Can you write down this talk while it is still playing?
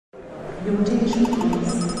Your attention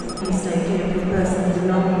please. Please stay clear of your personal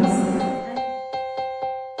belongings.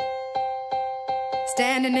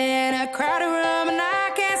 Standing in a crowded room and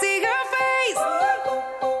I can't see your face.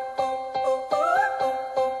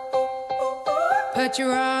 Put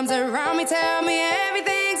your arms around me, tell me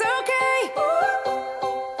everything's okay.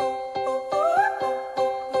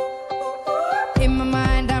 In my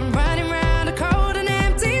mind I'm running round a cold and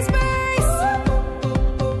empty space.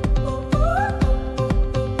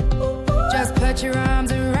 Just put your arms